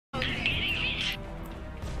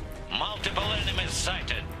Multiple enemies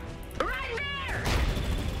sighted. Right there.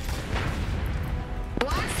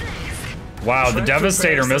 What's next? Wow, the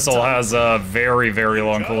Devastator missile has a very, very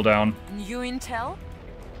long cooldown. New intel?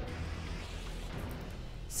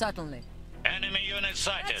 Certainly. Enemy unit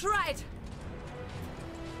sighted. That's right.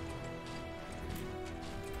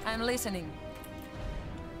 I'm listening.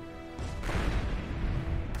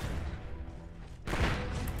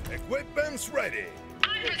 Equipment's ready.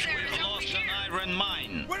 We've lost an iron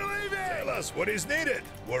mine. We're leaving. Tell us what is needed.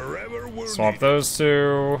 Wherever we're Swap needed. those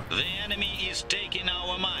two. The enemy is taking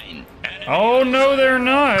our mine. Enemy Oh no, they're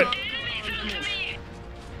not.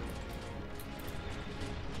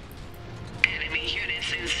 Enemy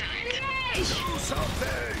units inside. Do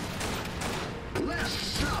something. Let's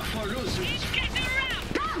stop for losers.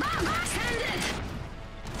 Send it.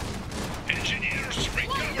 Engineers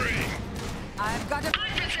recovering. I've got a...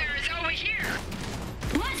 Officer is over here.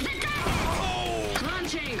 What's the target?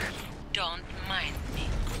 Launching. Don't mind me.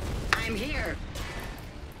 I'm here.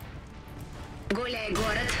 Гуляй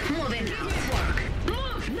город. Moving out.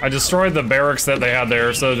 Move. I destroyed the barracks that they had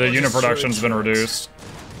there, so the unit production's been reduced.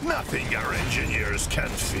 Nothing our engineers can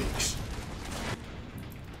fix.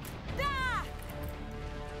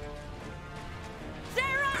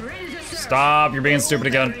 Ready to serve. Stop, you're being stupid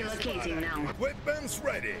again. Relocating now. Equipment's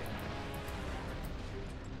ready.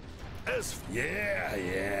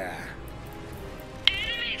 Yeah.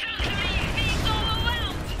 Enemies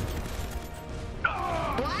overwhelmed.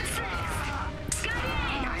 What's next?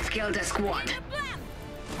 Skyline. I've killed a squad.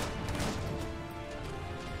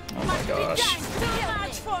 Oh my gosh. Too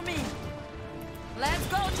much for me. Let's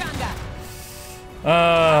go, Changa.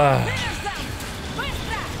 Finish them.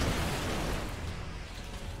 Basta.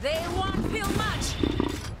 They won't feel much.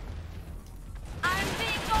 I'm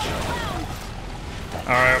being overwhelmed.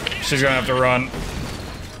 Alright, she's gonna have to run.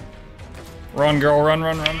 Run, girl, run.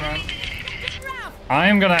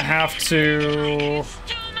 I'm gonna have to...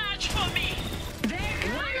 Too much for me.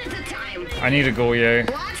 One at a time. I need a Goulier.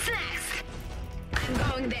 What's next? I'm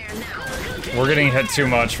going there now. We're getting hit too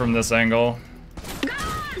much from this angle. Go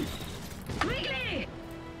on! Quickly!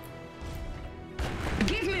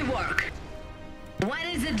 Give me work. What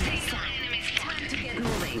is it this time? Time to get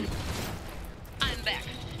moving. I'm back.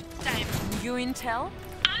 Time. You intel?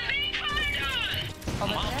 I'm being fired on!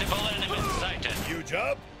 Multiple enemies sighted. New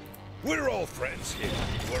job? We're all friends here.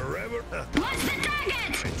 Wherever. What's the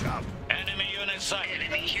target? Great job. Enemy unit sighted.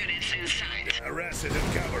 Enemy units inside. Harass it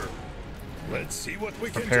and cover. Let's see what we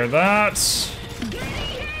can Repair do. that. Getting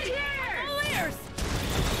hit here! All ears.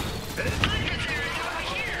 Officer is over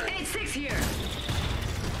here. 8-6 here.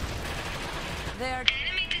 They're...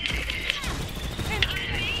 Enemy detected.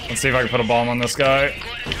 Let's see if I can put a bomb on this guy.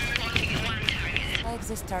 Walking one target. Legs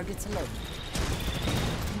this target's alone.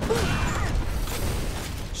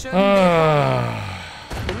 Sure. One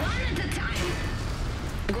at a time.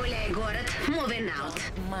 Гуляй город. Moving out.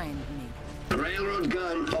 Mind me. Railroad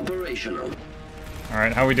gun operational.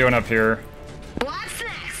 Alright, how we doing up here? What's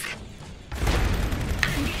next?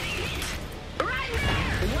 I'm getting hit. Right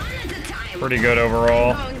there. One at a time. Pretty good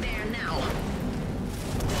overall. Going there now.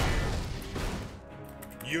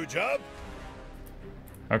 New job?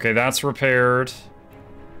 Okay, that's repaired.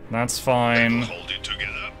 That's fine. Hold it together.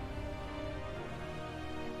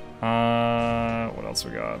 What else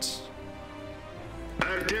we got?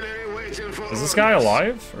 Artillery waiting for Is this guy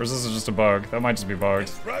alive? Or is this just a bug? That might just be bugged.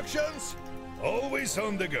 Instructions? Always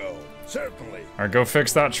on the go. Certainly. Alright, go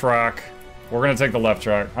fix that track. We're gonna take the left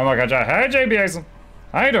track. Oh my god, hey JB Asen.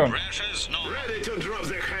 How you doing? Rashes no. Ready to drop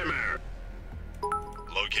the hammer.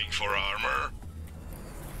 Looking for armor?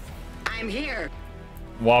 I'm here.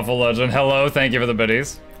 Waffle Legend, hello, thank you for the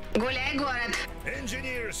biddies. Гуляй город.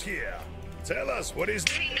 Engineers here. Tell us what is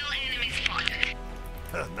Single enemy spotted.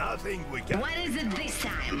 nothing we can. What is it this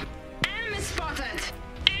time? Enemy spotted.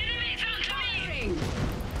 Enemies on firing.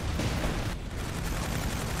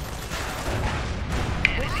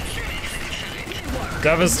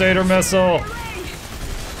 Devastator missile.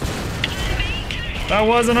 That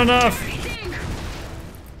wasn't enough. Send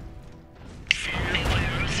me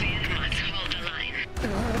where Russian must hold the line.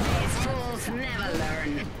 These fools never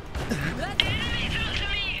learn. Enemies onto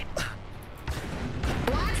me.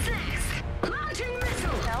 What's next? Launching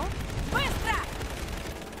missile. Hell? Basta!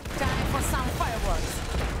 Time for some fireworks.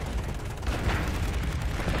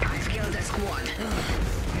 I've killed a squad.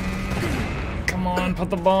 Come on, put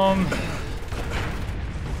the bomb.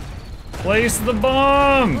 Place the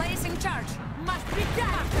bomb. Placing charge. Must be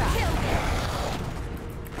done. Kill them.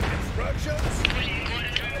 Instructions?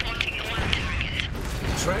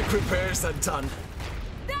 Track repairs are done.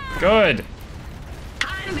 Good.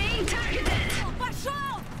 I'm being targeted.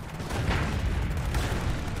 Пошел!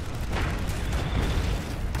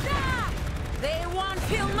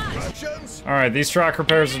 Instructions? Alright, these track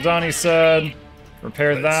repairs are done, he said.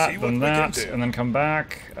 Repair Let's that, see what then we that, can do. and then come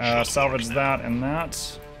back. Salvage that and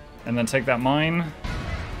that. And then take that mine.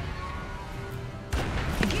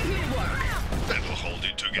 Give me work. That will hold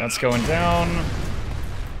it together. That's going down.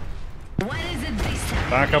 What is it this time?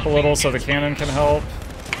 Back up a little so the cannon can help.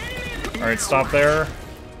 Alright, stop there.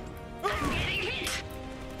 I'm getting hit.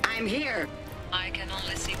 I'm here. I can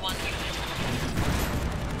only see one unit.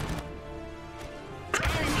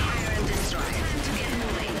 Enemy iron destroyed. Time to get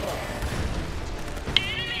moving.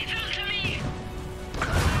 Enemy fell to me.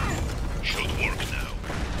 Should work now.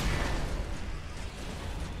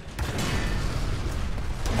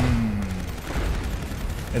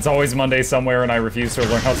 It's always Monday somewhere and I refuse to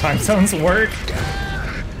learn how time zones work.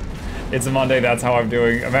 It's a Monday, that's how I'm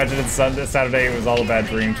doing. Imagine it's Sunday, Saturday, it was all a bad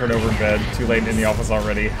dream. Turn over in bed, too late in the office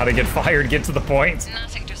already. How to get fired, get to the point.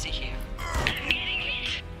 Nothing to see here. I'm getting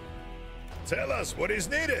hit. Tell us what is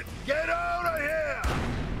needed. Get out of here!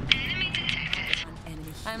 Enemy detected. Enemy.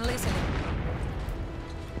 I'm listening.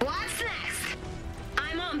 What's next?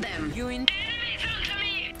 I'm on them. You in? Enemy fell to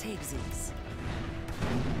me. Take these.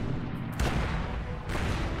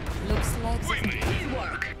 Looks like Good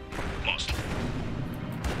work. Lost.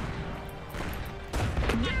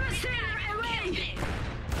 Devastator away.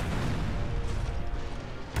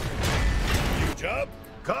 New job?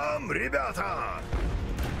 Come, rебята!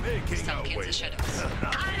 Making Stuck our in way. the shadows.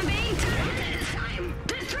 I'm being targeted this time.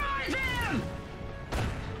 Destroy them.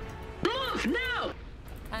 Move now.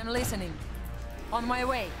 I'm listening. On my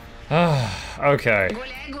way. Okay,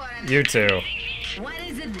 Гуляй, город. you two. What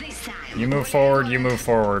is it this time? You move forward, you move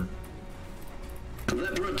forward. The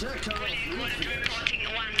protector of Reporting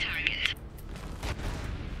one target.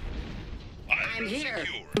 I'm here.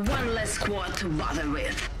 Secure. One less squad to bother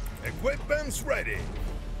with. Equipment's ready.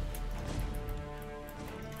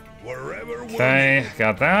 Wherever we're Okay, needed.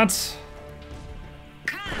 got that.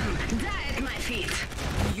 Come, die at my feet.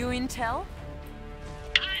 You intel?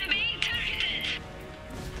 I'm being targeted.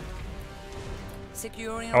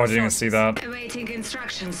 Securing Oh, I didn't even see that. Awaiting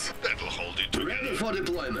instructions. That will hold it ready together. for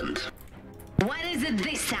deployment. What is it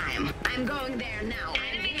this time? I'm going there now.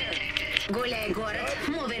 Enemy detected. Гуляй, город.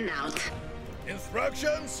 Moving out.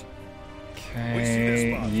 Instructions?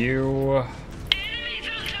 Okay, you Enemy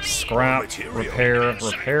fell to me. scrap, Material. repair,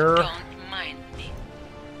 repair. Don't mind me.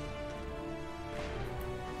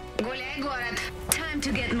 Гуляй, город. Time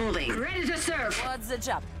to get moving. Ready to serve. What's the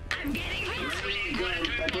job? I'm getting hit. Гуляй, город.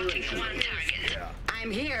 Reporting one target.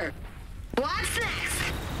 I'm here. What's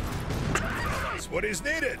next? That's what is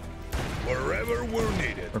needed. Wherever we're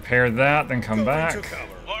needed. Repair that, then come Go into back. cover.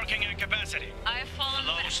 Working at capacity. I've fallen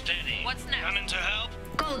Low back. steady. What's next? Coming to help.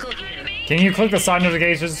 Go here. Can you click the side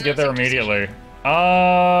notifications to get there immediately?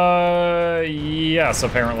 Yes,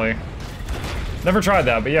 apparently. Never tried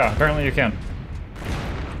that, but yeah, apparently you can.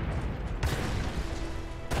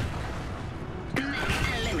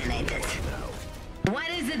 Eliminated. What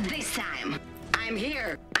is it this time? I'm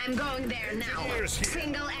here. I'm going there now. Engineers here.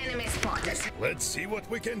 Single enemy spotted. Let's see what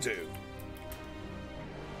we can do.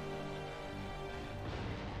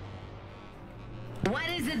 What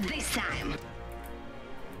is it this time?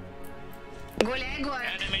 Гуляй, город.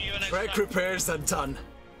 Enemy unit Track sighted. repairs are done.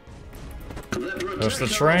 The There's the protector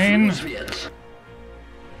of train. Roosevelt.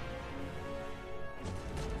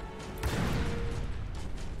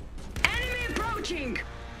 Enemy approaching.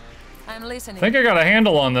 I'm listening. I think I got a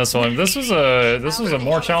handle on this one. This was a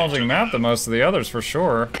more challenging map than most of the others for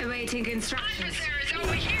sure. Awaiting instructions. One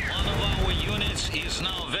of our units is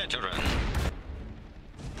now veteran.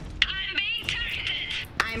 I'm being targeted.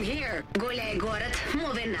 I'm here. Гуляй, город.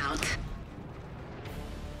 Moving out.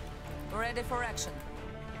 Ready for action.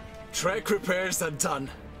 Track repairs are done.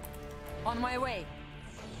 On my way.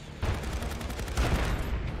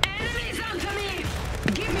 Enemies onto me.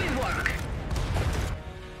 Give me work.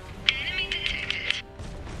 Enemy detected.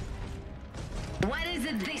 What is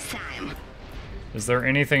it this time? Is there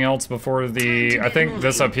anything else before the... I think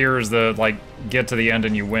this up here is the, like, get to the end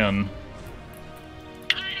and you win.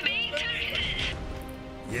 I'm being targeted.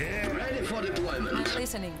 Yeah. Ready for deployment. I'm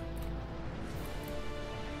listening.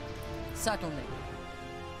 Certainly.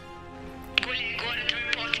 Гуляй, город.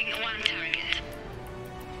 Reporting one target.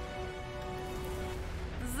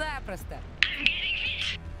 Запросто. I'm getting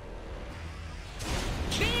hit.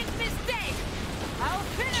 Big mistake! I'll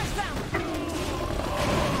finish them!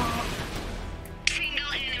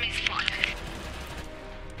 Single enemy spotted.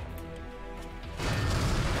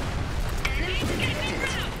 Enemy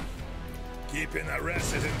detected. Keeping the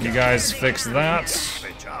resident. You guys fix that.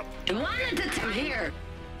 Good job. One at a time here.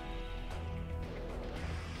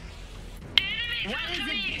 What is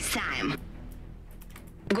it this time?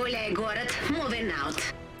 Гуляй город, moving out.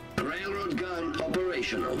 Railroad gun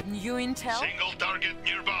operational. New intel? Single target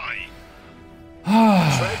nearby.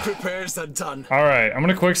 Track repairs are done. Alright, I'm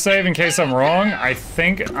gonna quick save in case I'm wrong. I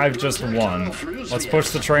think I've just won. Let's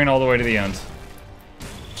push the train all the way to the end.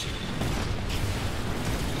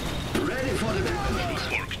 Ready for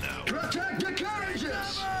deployment. Work now. Protect the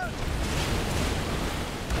carriages.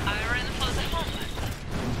 Iron for the homeland.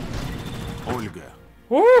 Olga,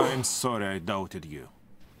 Woo! I'm sorry I doubted you.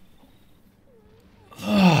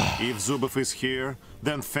 If Zubov is here,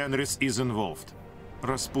 then Fenris is involved.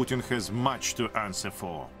 Rasputin has much to answer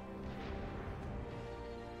for.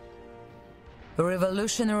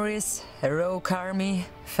 Revolutionaries, heroic army,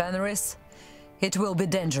 Fenris. It will be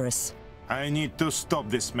dangerous. I need to stop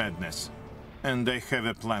this madness, and I have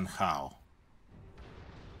a plan how.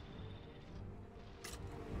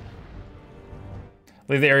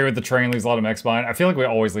 Leave the area with the train, leaves a lot of mechs behind. I feel like we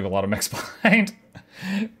always leave a lot of mechs behind.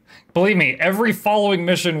 Believe me, every following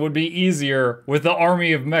mission would be easier with the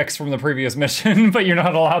army of mechs from the previous mission, but you're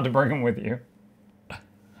not allowed to bring them with you.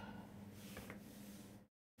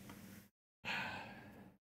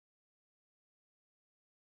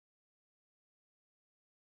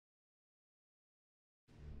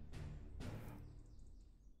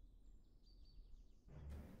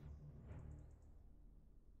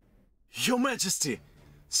 Your Majesty,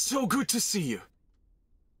 so good to see you.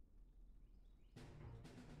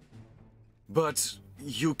 But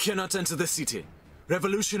you cannot enter the city.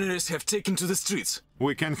 Revolutionaries have taken to the streets.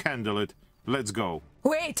 We can handle it. Let's go.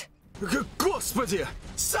 Wait! Господи!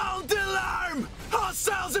 Sound the alarm!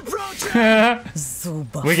 Hostiles approaching!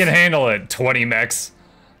 Zubov. We can handle it, 20 mechs.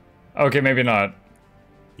 Okay, maybe not.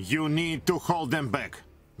 You need to hold them back.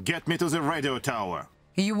 Get me to the radio tower.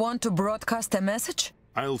 You want to broadcast a message?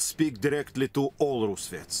 I'll speak directly to all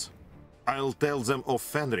Rusvets. I'll tell them of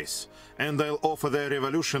Fenris, and I'll offer the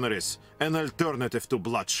revolutionaries an alternative to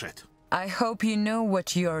bloodshed. I hope you know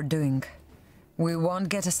what you are doing. We won't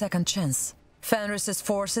get a second chance. Fenris's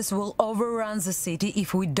forces will overrun the city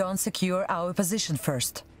if we don't secure our position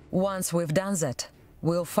first. Once we've done that,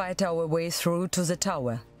 we'll fight our way through to the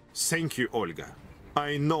tower. Thank you, Olga.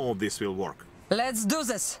 I know this will work. Let's do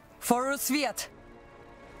this! For Rusviet!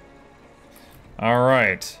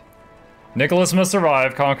 Alright. Nicholas must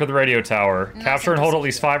survive, conquer the radio tower. Capture and hold at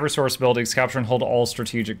least 5 resource buildings. Capture and hold all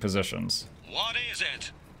strategic positions. What is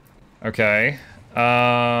it? Okay.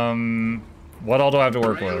 What all do I have to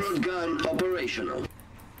work with? Railroad gun operational.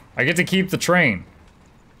 I get to keep the train.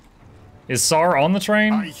 Is Sar on the I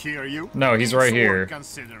train? hear you. No, he's right It's here. worth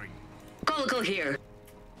considering. Kolokol here.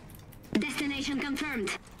 Destination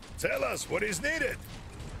confirmed. Tell us what is needed.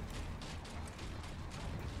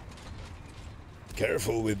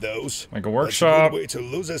 Careful with those. Like a That's workshop. good way to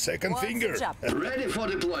lose a second What's finger. the job? Ready for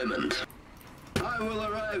deployment. I will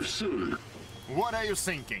arrive soon. What are you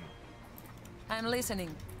thinking? I'm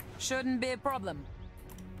listening. Shouldn't be a problem.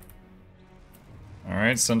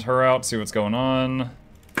 Alright, send her out, see what's going on.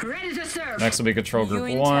 Ready to serve. Next will be control group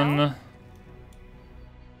You 1. intel?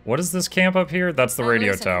 What is this camp up here? That's the I'm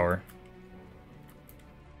radio listening. tower.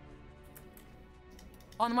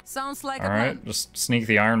 On my sounds like a Alright, plan. just sneak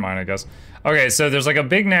the iron mine, I guess. Okay, so there's like a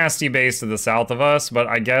big nasty base to the south of us, but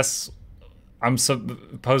I guess I'm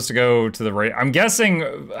supposed to go to the radio. I'm guessing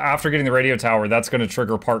after getting the radio tower, that's going to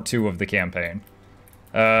trigger part 2 of the campaign.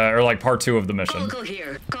 Or like part 2 of the mission. Kolokol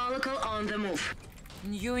here. Kolokol on the move.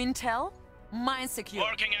 New intel? Mine secure.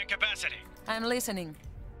 Working at capacity. I'm listening.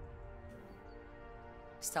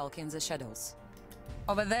 Stalking the shadows.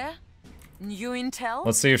 Over there? New intel?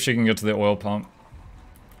 Let's see if she can get to the oil pump.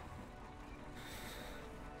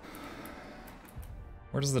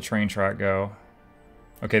 Where does the train track go?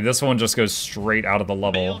 Okay, this one just goes straight out of the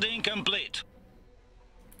level. Building complete.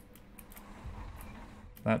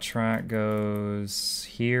 That track goes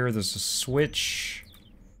here. There's a switch.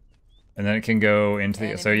 And then it can go into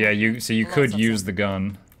the... So yeah, you could use the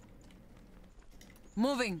gun.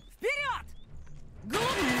 Moving. Вперед!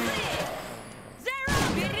 Глупцы! Zero!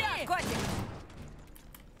 Вперед, котик!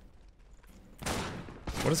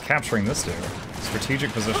 What does capturing this do?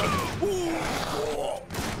 Strategic position.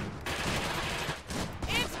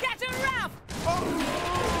 It's getting rough!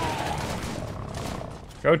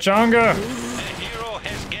 Go Changa! A hero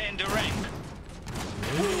has gained a rank.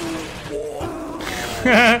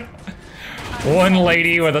 One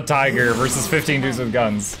lady with a tiger versus 15 dudes with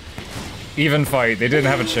guns. Even fight. They didn't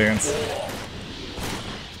have a chance.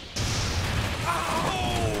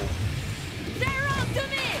 They're on to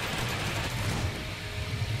me!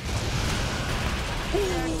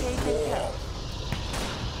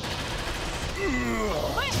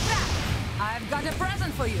 Быстро! I've got a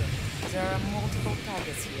present for you. There are multiple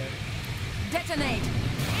targets here. Detonate!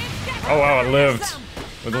 Oh wow, it lived.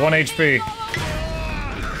 With 1 HP.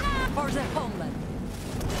 For the homeland.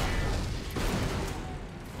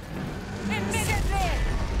 Immediately!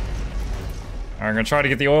 Alright, I'm gonna try to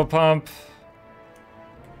get the oil pump.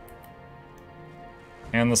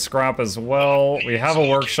 And the scrap as well. We have a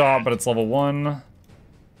workshop, but it's level 1.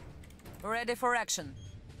 Ready for action.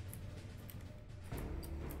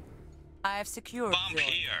 I've secured Pump the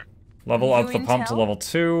here. Level up New the pump to intel? level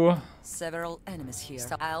 2. Several enemies here.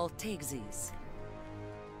 So I'll take these.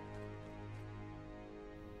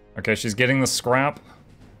 Okay, she's getting the scrap.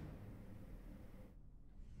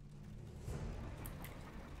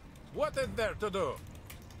 What is there to do?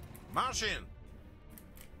 March in.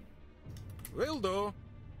 Will do. I'm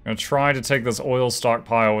gonna try to take this oil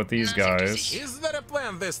stockpile with these guys. Is there a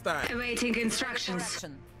plan this time? Awaiting instructions.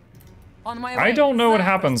 Action. On my way. I don't know what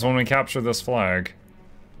happens when we capture this flag.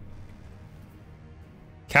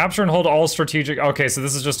 Capture and hold all strategic... Okay, so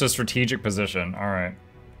this is just a strategic position. Alright.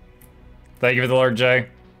 Thank you for the alert, Jay.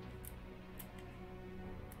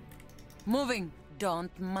 Moving.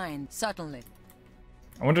 Don't mind. Certainly.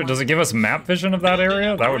 I wonder, does it give us map vision of that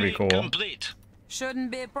area? That would be cool. Complete.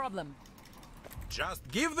 Shouldn't be a problem. Just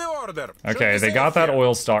give the order. Okay, they got that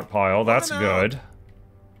oil stockpile. That's good.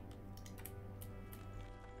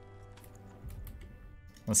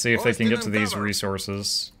 Let's see if they can get to these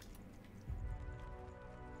resources.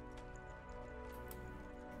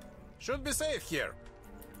 Should be safe here.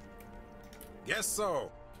 Guess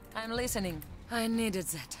so. I'm listening. I needed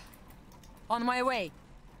that. On my way.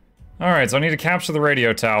 Alright, so I need to capture the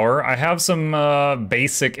radio tower. I have some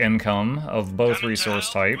basic income of both resource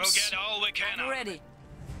types. We'll get all we can. I'm ready.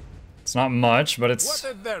 It's not much, but it's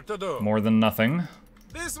What is there to do? more than nothing.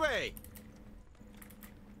 This way.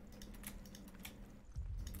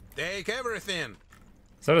 Take everything.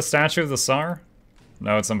 Is that a statue of the Tsar?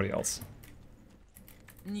 No, it's somebody else.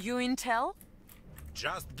 New intel?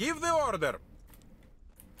 Just give the order.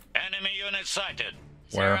 Enemy unit sighted.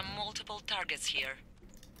 Where? There are multiple targets here.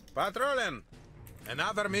 Patrolling.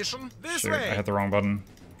 Another mission this Shoot, I way. hit the wrong button.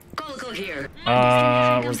 Colco here.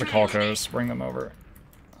 Where's the Colcos? Bring them over.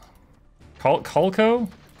 Colco?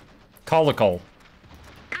 Colical.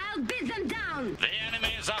 I'll beat them down. The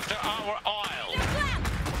enemy is after our oil.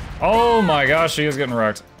 Oh my gosh, she is getting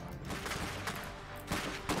wrecked.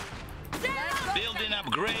 Building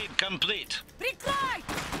upgrade complete. Прикрой!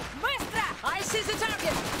 Быстро! I see the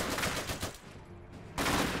target!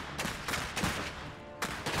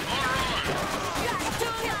 Just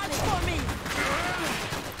too much for me!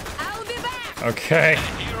 I'll be back! Okay.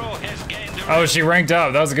 Hero has gained the Oh, she ranked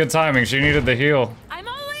up. That was good timing. She needed the heal. I'm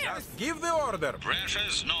all ears! Just give the order.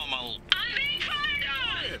 Pressure's normal. I'm being fired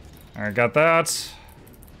on. Alright, got that.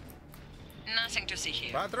 Nothing to see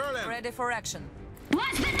here. Patrolling. Ready for action.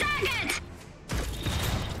 What's the target?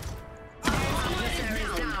 Officer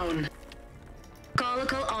is down.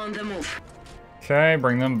 Colco on the move. Okay,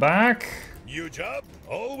 bring them back. New job,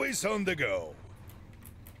 always on the go.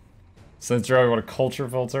 Since you're what a culture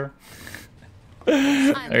filter.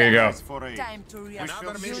 I'm There you go. Time to react.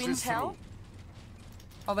 Another New mission intel?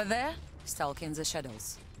 Over there, stalking the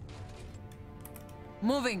shadows.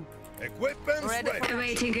 Moving. Equipment's Ready ready. for-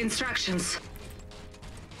 Awaiting instructions.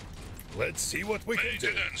 Let's see what we can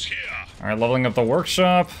do. Alright, leveling up the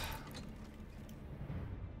workshop.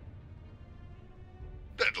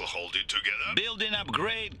 That'll hold it together. Building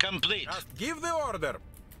upgrade complete. Just give the order.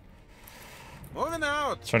 Moving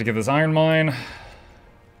out. Let's try to get this iron mine.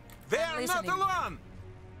 They are not listening. alone.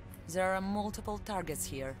 There are multiple targets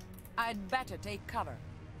here. I'd better take cover.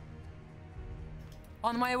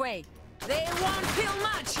 On my way. They won't feel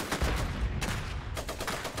much!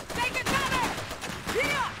 Take a cover!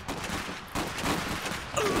 Here!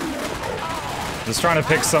 Just trying to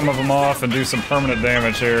pick some of them off and do some permanent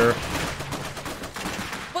damage here.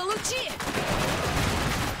 Получи!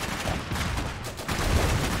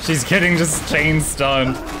 She's getting just chain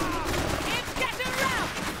stunned. It's getting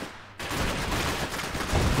rough!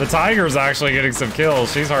 The tiger's actually getting some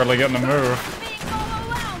kills. She's hardly getting a move. Being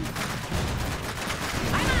overwhelmed!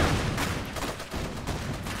 I'm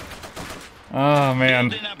out! Oh man.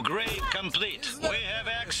 Building upgrade complete. We have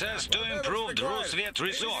access to improved Roosevelt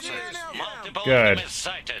resources. Multiple Good. enemies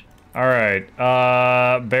sighted. Alright,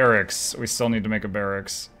 barracks. We still need to make a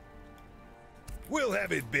barracks. We'll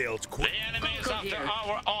have it built The quick. enemy is after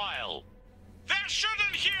our oil. They're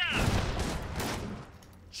shooting here!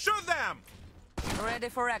 Shoot them. Ready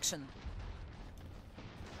for action.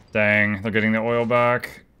 Dang, they're getting the oil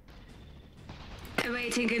back.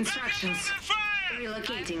 Awaiting instructions.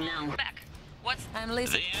 Relocating now. Back. I'm The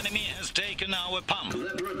listening. enemy has taken our pump.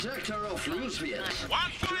 The protector of Roosevelt.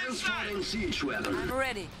 Transporting siege weapon. I'm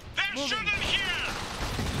ready. Moving.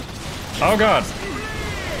 Oh god.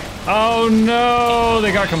 Oh no,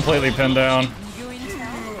 they got completely pinned down. You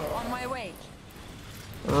intel? On my way.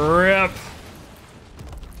 Rip.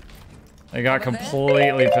 They got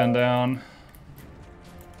completely pinned down.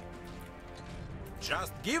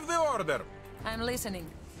 Just give the order. I'm listening.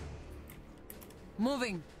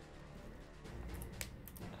 Moving.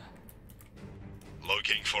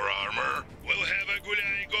 Looking for armor? We'll have a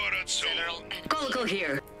Gulai Gorod soon. Kolko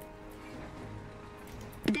here.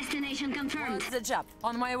 Destination confirmed. What's the job?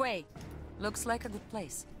 On my way. Looks like a good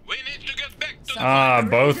place. We need to get back to Ah,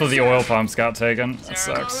 both of the oil pumps got taken. That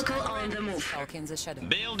sucks. Kolko on the move. Stalk in the shadow.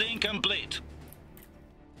 Building complete.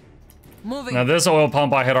 Moving. Now this oil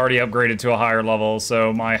pump I had already upgraded to a higher level,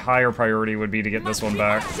 so my higher priority would be to get this one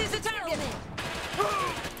back. This is the target.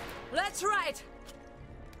 Let's ride.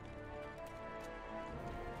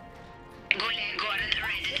 Gulai Gorod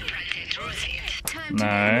ready to protect Roosevelt. Time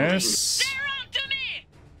Nice. to me.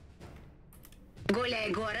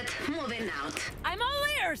 Gulai Gorod moving out. I'm all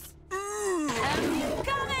ears. I'm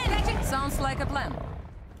coming. Sounds like a plan.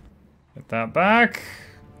 Get that back.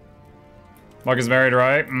 Muck is married,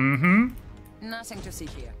 right? Mm-hmm. Nothing to see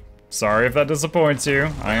here. Sorry if that disappoints you.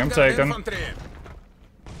 I am taken. Infantry.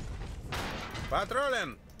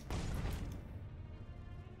 Patrolling.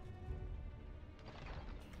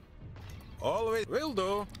 Always will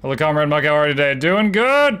do. Hello, Comrade Muck, how are you today? Doing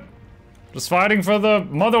good! Just fighting for the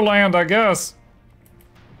motherland, I guess.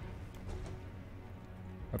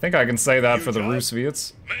 I think I can say that for the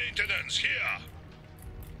Roosevets. maintenance here.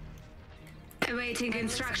 Awaiting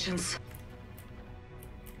instructions.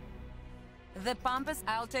 The pump is.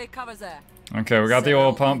 I'll take cover there. Okay, we got the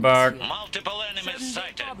oil pump back. Multiple enemies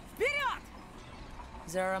sighted. Period.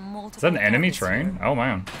 There are multiple. Is that an enemy targets train? Oh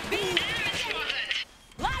man. here.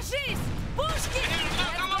 Lashes! Pushki!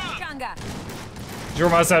 Kanga! If you were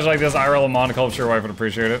a mustache like this, IRL and monoculture, your wife would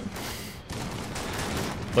appreciate it.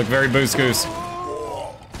 Look very boost goose.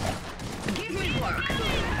 Give me work.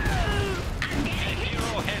 The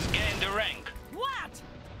hero has gained a rank. What?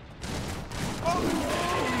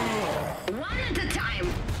 One at a time.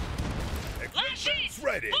 Equipment's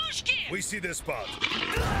ready. We see the spot.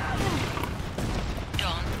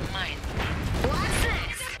 Don't mind. What's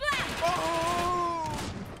next?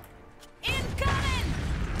 Incoming!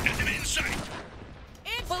 Enemy in sight.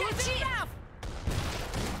 It's getting rough!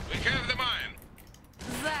 We have the mine.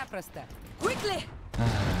 Запросто. Quickly!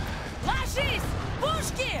 Lashes!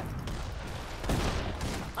 Pushki!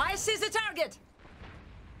 I see the target!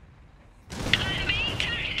 I'm being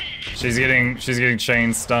targeted. She's getting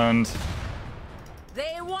chain stunned.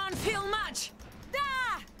 They won't feel much!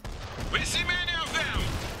 Da! We see many of them.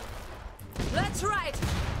 Let's ride!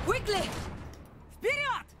 Quickly!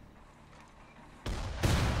 Вперед!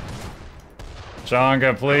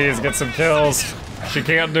 Jonga, please get some kills. She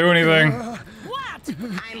can't do anything. What? I'm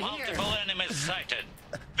here. Multiple enemies sighted.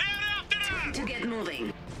 Time to get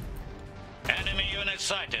moving. Enemy unit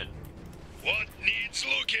sighted. What needs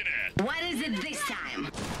looking at? What is it this time?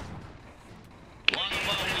 One of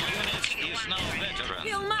our units is now veteran.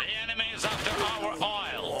 The enemy is after our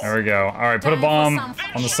oil. There we go. Alright, put a bomb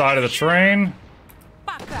on the side of the train.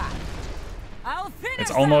 Пока! I'll finish It's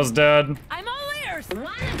them. almost dead. I'm all ears! One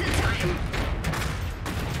at a time.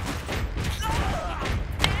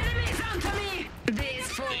 Enemies onto me. This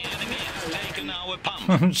fool. The enemy has taken our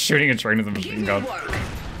pump. Shooting a train with a Give machine me gun. work.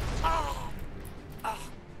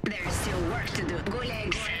 There's still work to do.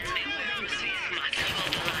 Gulag.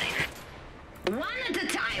 One at a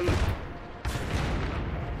time.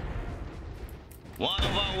 One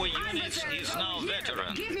of our units is now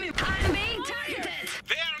veteran. Give me. I'm being targeted.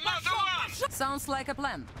 They are not the ones. Sounds like a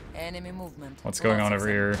plan. Enemy movement. What's going on over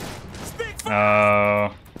here? Speak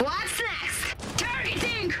Oh. What's next?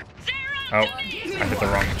 Targeting. Oh, I hit the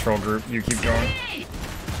wrong control group. You keep going.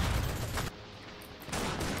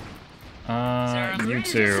 You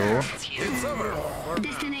two.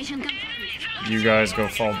 Destination confirmed. You guys go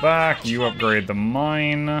fall back. You upgrade the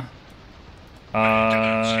mine.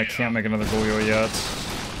 I can't make another Goyo yet.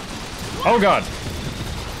 Oh god!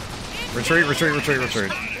 Retreat, retreat, retreat,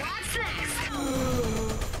 retreat. What's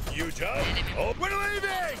next? You job? Oh, we're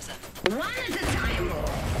leaving. One at a time.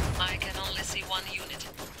 I can only see one unit.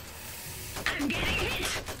 I'm getting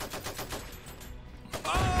hit.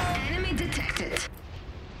 Enemy detected.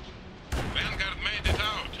 Vanguard made it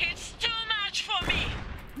out. It's too much for me!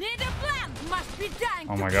 Need a plan! Must be dying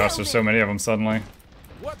Oh to my kill gosh, there's me. so many of them suddenly.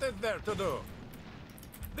 What is there to do?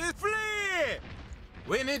 This flee!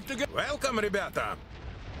 We need to get... Welcome, ребята.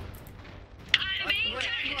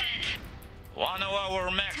 One of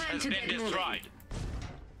our mechs has been destroyed.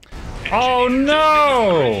 Oh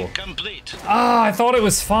no! Complete. Ah, I thought it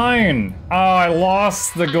was fine. Oh, I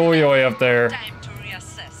lost the Goyoi up there. Time to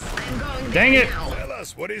reassess. Dang it! Tell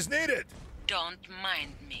us what is needed. Don't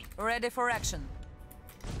mind me. Ready for action.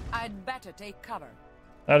 I'd better take cover.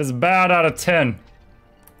 That is bad out of 10.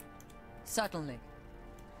 Certainly.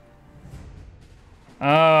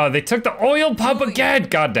 They took the oil pump again!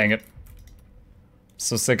 God dang it.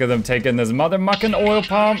 So sick of them taking this mother mucking oil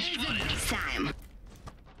pump.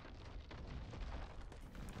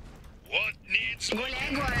 What needs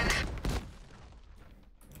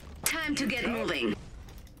Time to get moving.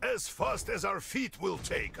 as fast as our feet will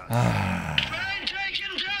take us.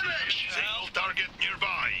 Taking damage! Single target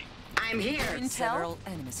nearby. I'm here. Several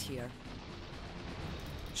enemies here.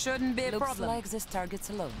 Shouldn't be a problem. Looks like this target's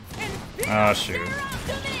alone. Ah, shoot.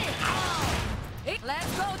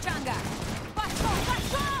 Let's go, Changa. Let's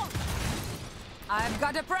go! I've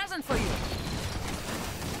got a present for you.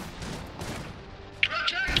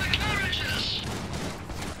 Protect the carriages!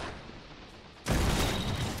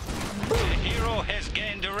 The hero has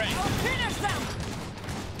gained the rank. Finish them!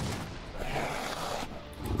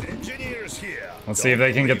 Engineers here. Let's see if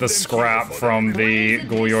they can get the scrap from the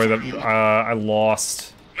Goyoi that I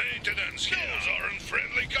lost. Maintenance here. Those aren't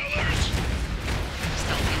friendly colors.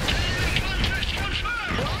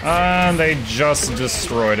 And they just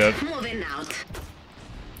destroyed it. Moving out.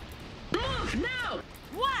 Move now!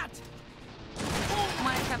 What?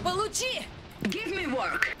 My Capalucci! Give me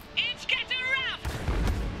work. It's getting rough!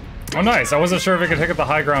 Oh, nice. I wasn't sure if it could pick up the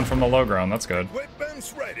high ground from the low ground. That's good.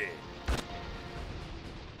 Equipment's ready.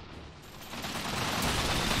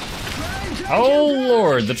 Oh,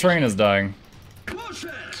 Lord. The train is dying. Push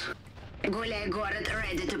it! Гуляй город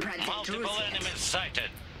ready to protect Multiple Russia. enemies sighted.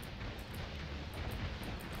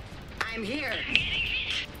 I'm here.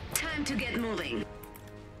 Time to get moving.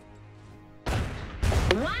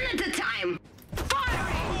 One at a time.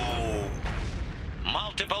 Firing!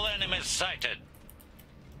 Multiple enemies sighted.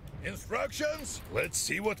 Instructions? Let's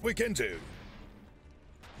see what we can do.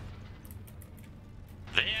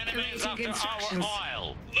 The enemy is after Instructions. our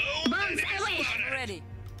oil. Low Bombs enemy away. spotted. Ready.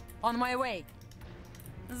 On my way.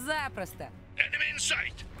 Запросто. Enemy in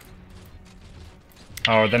sight.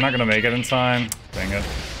 Oh, they're not gonna make it in time. Dang it.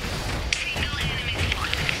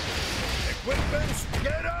 Equipment's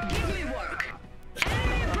get up. Give me work.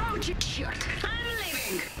 Enemy approaching. Shit. I'm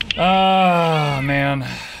leaving. Ah, man. This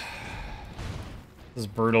is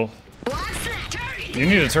brutal. What's that? Turret. You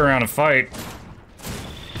need to turn around and fight.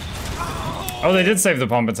 Oh, they did save the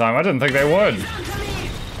pump in time. I didn't think they would. Let them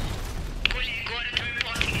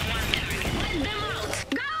out.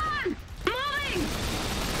 Gone. Moving.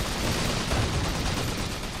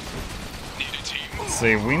 Let's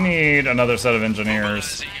see, we need another set of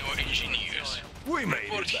engineers. We made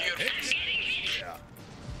it back. Yeah.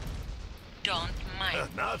 Don't mind.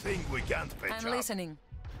 Nothing we can't patch I'm up. listening.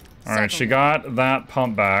 Alright, she got that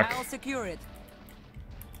pump back. I'll secure it.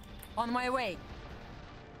 On my way.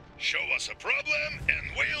 Show us a problem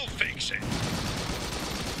and we'll fix it.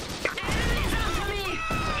 Enemies after me.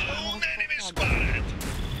 Lone enemy spotted.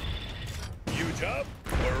 New job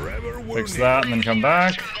wherever we're Fix needed. that and then come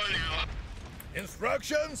back. Trouble now.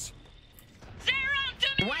 Instructions? They're on to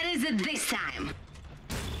me! What is it this time?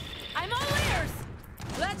 I'm all ears!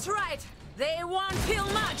 That's right. They won't feel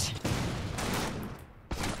much.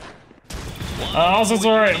 Also, it's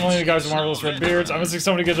alright. I'm one of you guys with marvelous red beards. I'm missing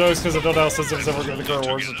so many good jokes because I don't know how sensitive ever going to the current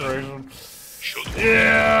war situation.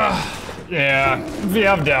 Yeah. Yeah. If you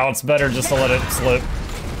have doubts, better just to let it slip.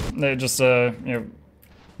 Just, you know,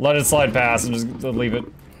 let it slide past and just leave it.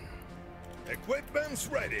 Equipment's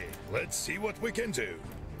ready. Let's see what we can do.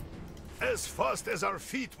 As fast as our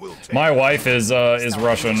feet will take. My wife is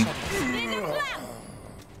Russian.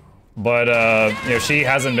 But, you know, she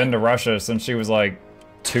hasn't been to Russia since she was like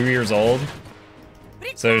 2 years old.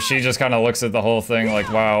 So she just kind of looks at the whole thing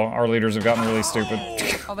like, wow, our leaders have gotten really stupid.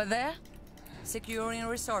 Over there, securing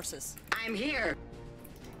resources. I'm here.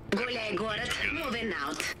 Гуляй город. Moving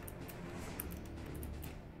out.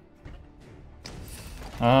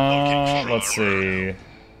 Let's see.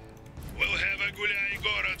 We'll have a Гуляй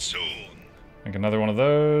город soon. Make another one of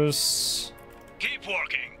those. Keep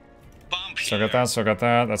working. Bump Still here. got that, still got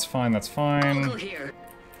that. That's fine, that's fine. Uncle here.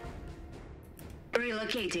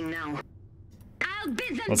 Relocating now. I'll beat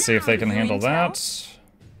them Let's see if they down. can handle that.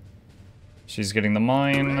 She's getting the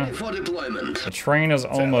mine. Ready for deployment. The train is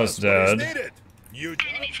almost Tell us what is dead. needed. New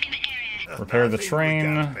job. Repair the Nothing we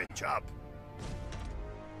train. can't patch up.